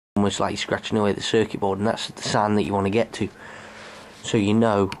almost like you're scratching away the circuit board, and that's the sound that you want to get to. So you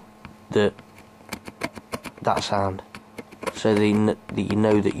know that sound, so that you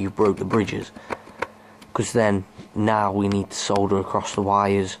know that you broke the bridges. Because then now we need to solder across the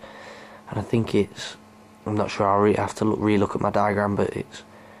wires, and I think it's, I'm not sure, I'll have to re-look at my diagram, but it's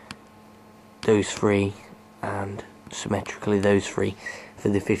those three and symmetrically those three for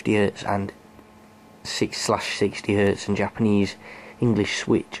the 50Hz and 6/60Hz and Japanese English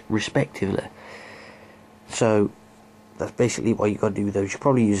switch respectively. So that's basically what you got to do with those. You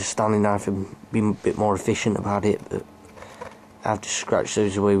probably use a Stanley knife and be a bit more efficient about it, but I have to scratch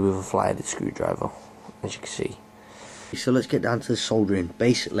those away with a flathead screwdriver, as you can see. So let's get down to the soldering.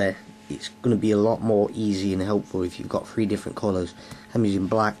 Basically, it's going to be a lot more easy and helpful if you've got 3 different colours. I'm using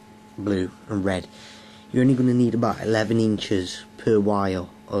black, blue and red. You're only going to need about 11 inches per wire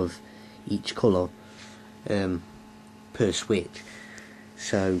of each colour per switch.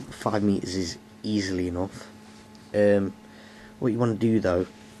 So 5 meters is easily enough. What you want to do though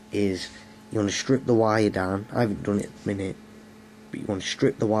is you want to strip the wire down. I haven't done it at the minute, but you want to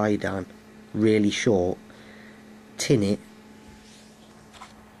strip the wire down really short, tin it,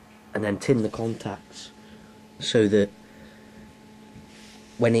 and then tin the contacts so that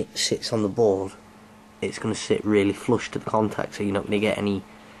when it sits on the board it's going to sit really flush to the contact, so you're not going to get any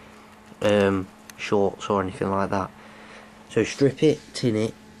shorts or anything like that. So strip it, tin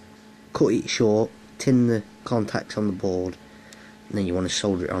it, cut it short, tin the contacts on the board, and then you want to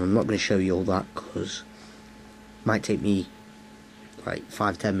solder it on. I'm not going to show you all that because it might take me like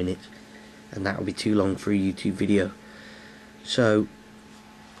 5-10 minutes, and that will be too long for a YouTube video. So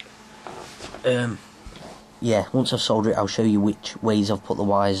yeah, once I've soldered it I'll show you which ways I've put the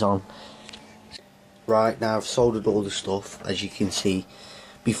wires on. Right, now I've soldered all the stuff, as you can see.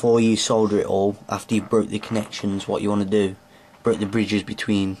 Before you solder it all, after you've broke the connections, what you want to do, broke the bridges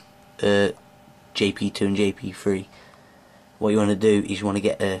between JP2 and JP3, what you want to do is you want to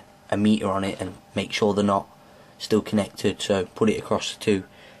get a meter on it and make sure they're not still connected. So put it across the two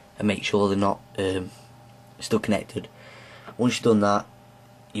and make sure they're not still connected. Once you've done that,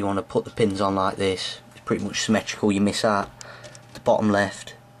 you want to put the pins on like this. It's pretty much symmetrical. You miss out the bottom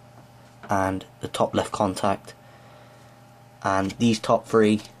left and the top left contact, and these top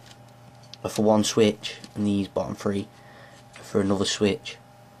 3 are for one switch and these bottom 3 are for another switch.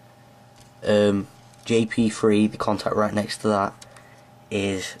 JP3, the contact right next to that,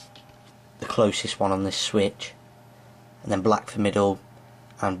 is the closest one on this switch, and then black for middle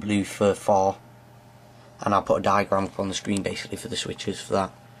and blue for far, and I'll put a diagram up on the screen basically for the switches for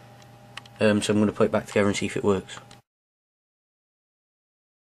that. So I'm going to put it back together and see if it works.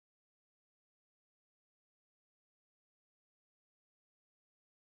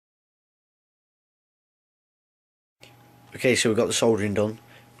 Okay, so we've got the soldering done,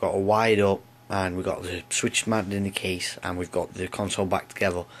 we've got it wired up, and we've got the switch mounted in the case, and we've got the console back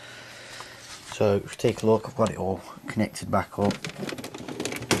together. So if you take a look, I've got it all connected back up.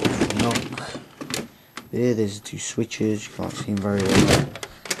 Look, there's the 2 switches, you can't see them very well,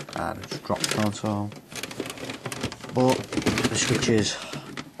 and I just dropped the console. But the switches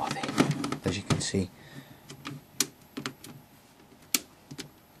are there, as you can see.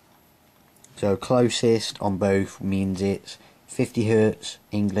 So closest on both means it's 50Hz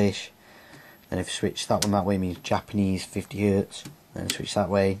English, and if you switch that one that way means Japanese 50Hz, then switch that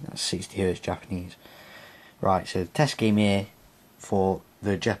way, that's 60Hz Japanese. Right, so the test game here for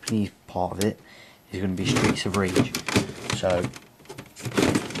the Japanese part of it is going to be Streets of Rage. So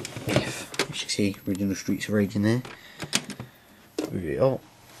if you see original Streets of Rage in there, you'll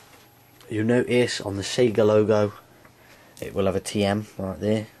notice on the Sega logo it will have a TM right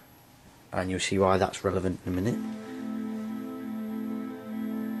there, and you'll see why that's relevant in a minute.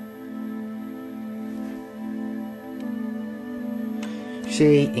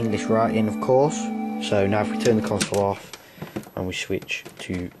 See, English writing of course. So now if we turn the console off and we switch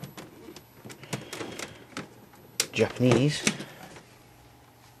to Japanese,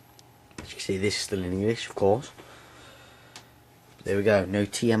 as you can see this is still in English of course. But there we go, no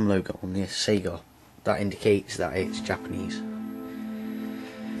TM logo on the Sega. That indicates that it's Japanese.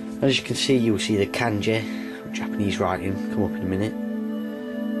 As you can see, you'll see the kanji, Japanese writing, come up in a minute.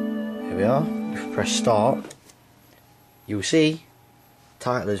 Here we are. If we press start, you'll see the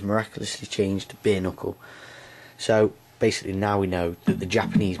title has miraculously changed to Bare Knuckle. So basically now we know that the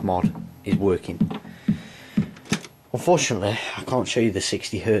Japanese mod is working. Unfortunately, I can't show you the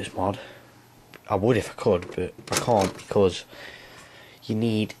 60Hz mod. I would if I could, but I can't because you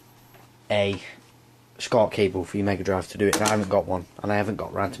need a SCART cable for your Megadrive to do it, and I haven't got one, and I haven't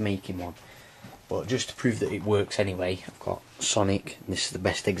got round to making one. But just to prove that it works anyway, I've got Sonic, and this is the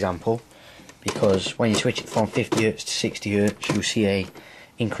best example, because when you switch it from 50Hz to 60Hz, you'll see a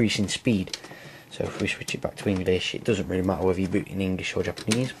increase in speed. So if we switch it back to English, it doesn't really matter whether you boot in English or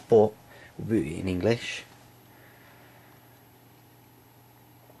Japanese, but we'll boot it in English.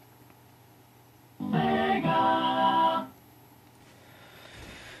 Sega.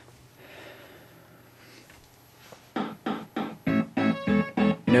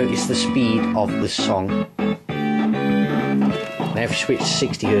 Notice the speed of the song. Now if you switch to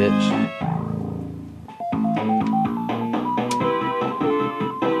 60Hz,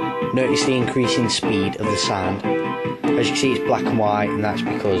 notice the increase in speed of the sound. As you can see, it's black and white, and that's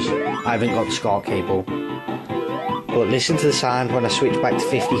because I haven't got the SCART cable. But listen to the sound when I switch back to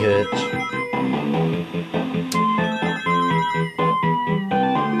 50Hz.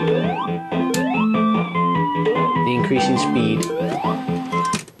 The increase in speed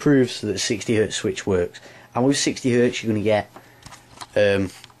proves that the 60Hz switch works. And with 60Hz, you're going to get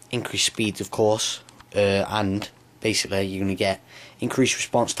increased speeds, of course, and basically you're going to get increased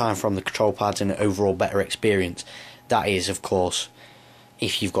response time from the control pads and an overall better experience. That is, of course,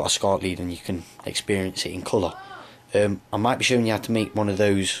 if you've got a SCART lead and you can experience it in colour. I might be showing you how to make one of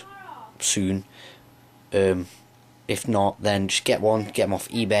those soon. If not, then just get one, get them off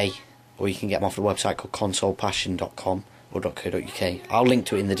eBay, or you can get them off the website called consolepassion.com or .co.uk. I'll link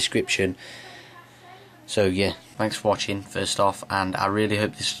to it in the description. So yeah, thanks for watching first off, and I really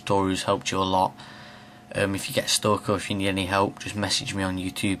hope this tutorial has helped you a lot. If you get stuck or if you need any help, just message me on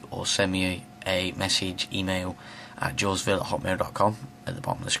YouTube or send me a message, email at jawsville@hotmail.com at the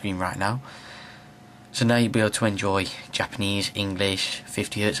bottom of the screen right now. So now you'll be able to enjoy Japanese, English,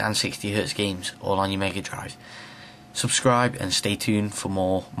 50Hz and 60Hz games all on your Mega Drive. Subscribe and stay tuned for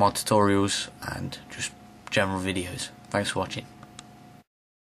more mod tutorials and just general videos. Thanks for watching.